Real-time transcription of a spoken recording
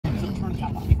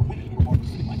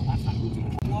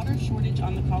Water shortage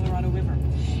on the Colorado River.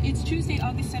 It's Tuesday,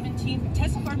 August 17th.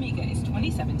 Tessa Farmiga is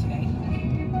 27 today.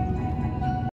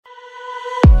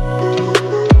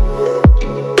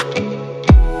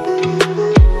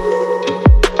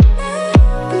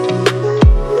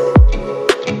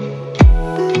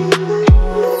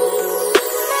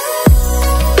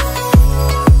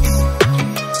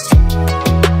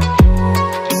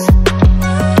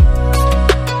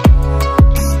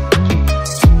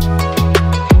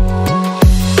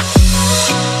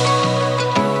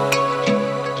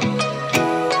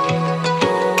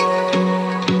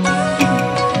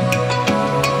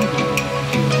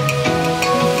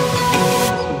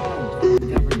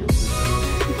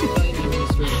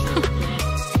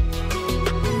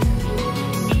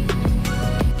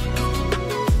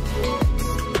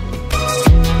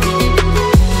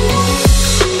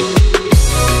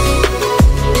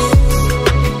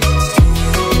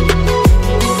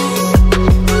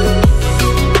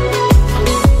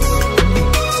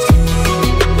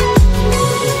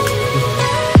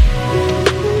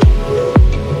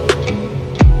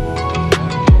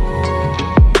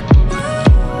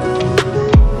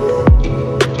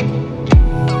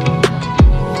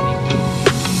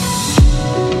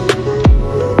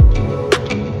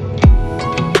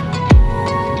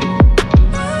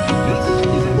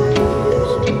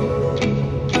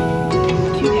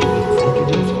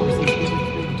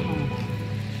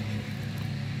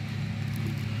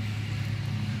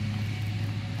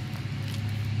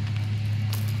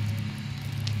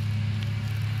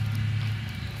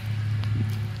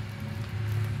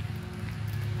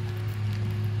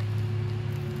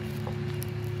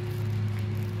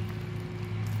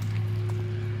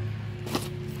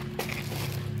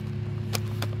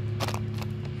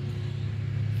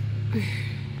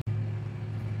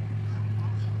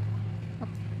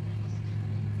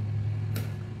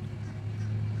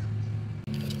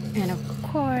 And of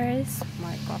course,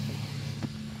 more coffee.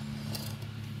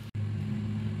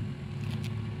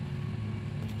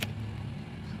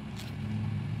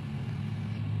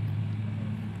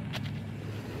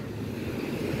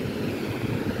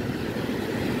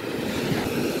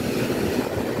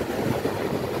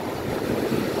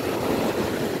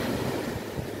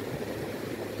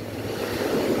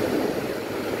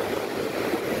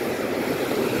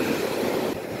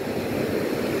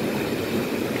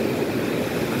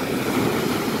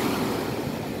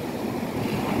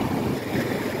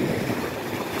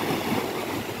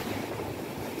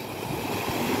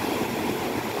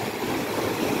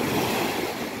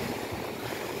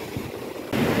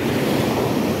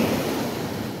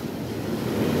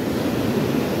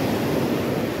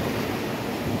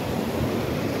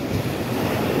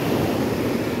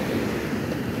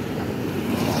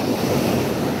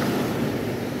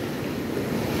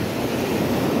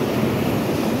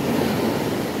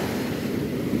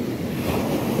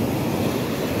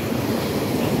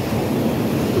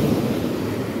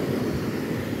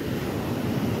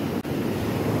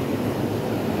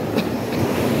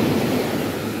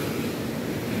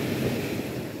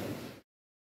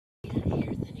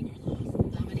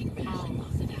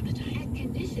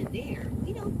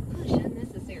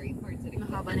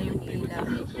 Mahaba na yung pila.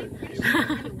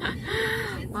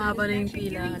 Mahaba na yung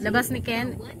pila. Labas ni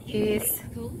Ken is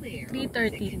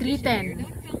 3:30, 3:10.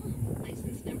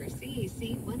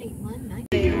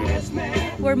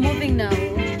 We're moving now.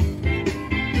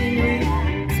 Yun yung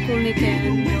school ni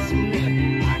Ken.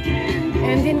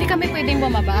 And hindi kami pwedeng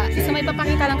bumaba. Kasi may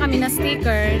papakita lang kami na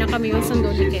sticker na kami yung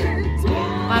sundo ni Ken. So,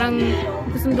 parang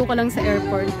susundo ko lang sa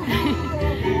airport.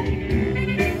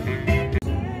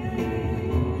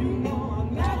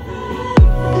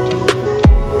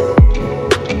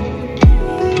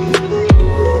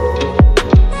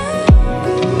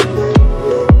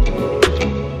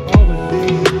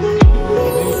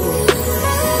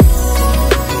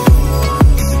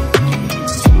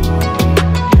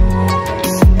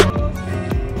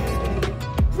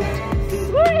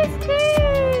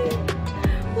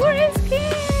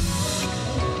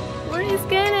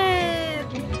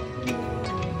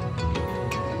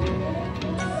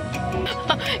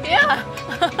 Yeah.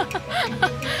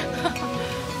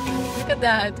 Look at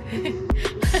that.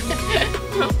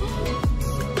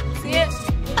 See it?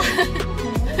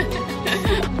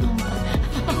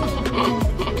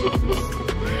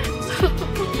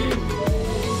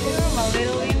 My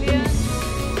little Indian.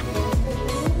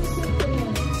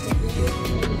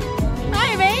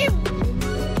 Hi, babe.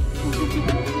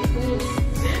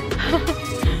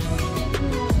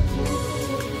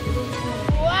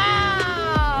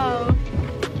 Wow.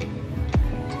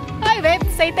 Hi, babe.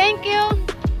 Say thank you.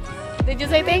 Did you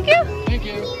say thank you? Thank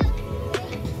you.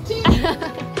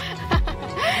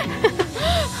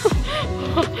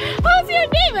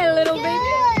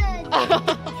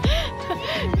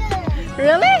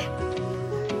 Really?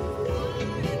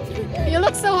 You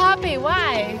look so happy.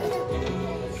 Why?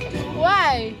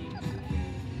 Why?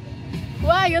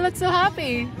 Why? You look so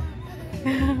happy.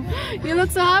 You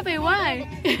look so happy. Why?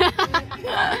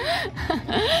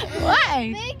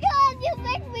 Why? Because you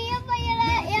picked me up and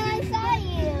I saw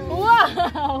you.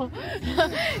 Wow!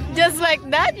 Just like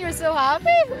that, you're so happy?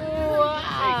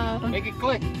 Wow! Hey, make it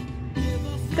click.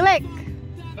 Click!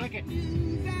 Click it.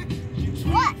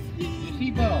 What?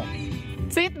 Seatbelt.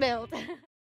 Seatbelt.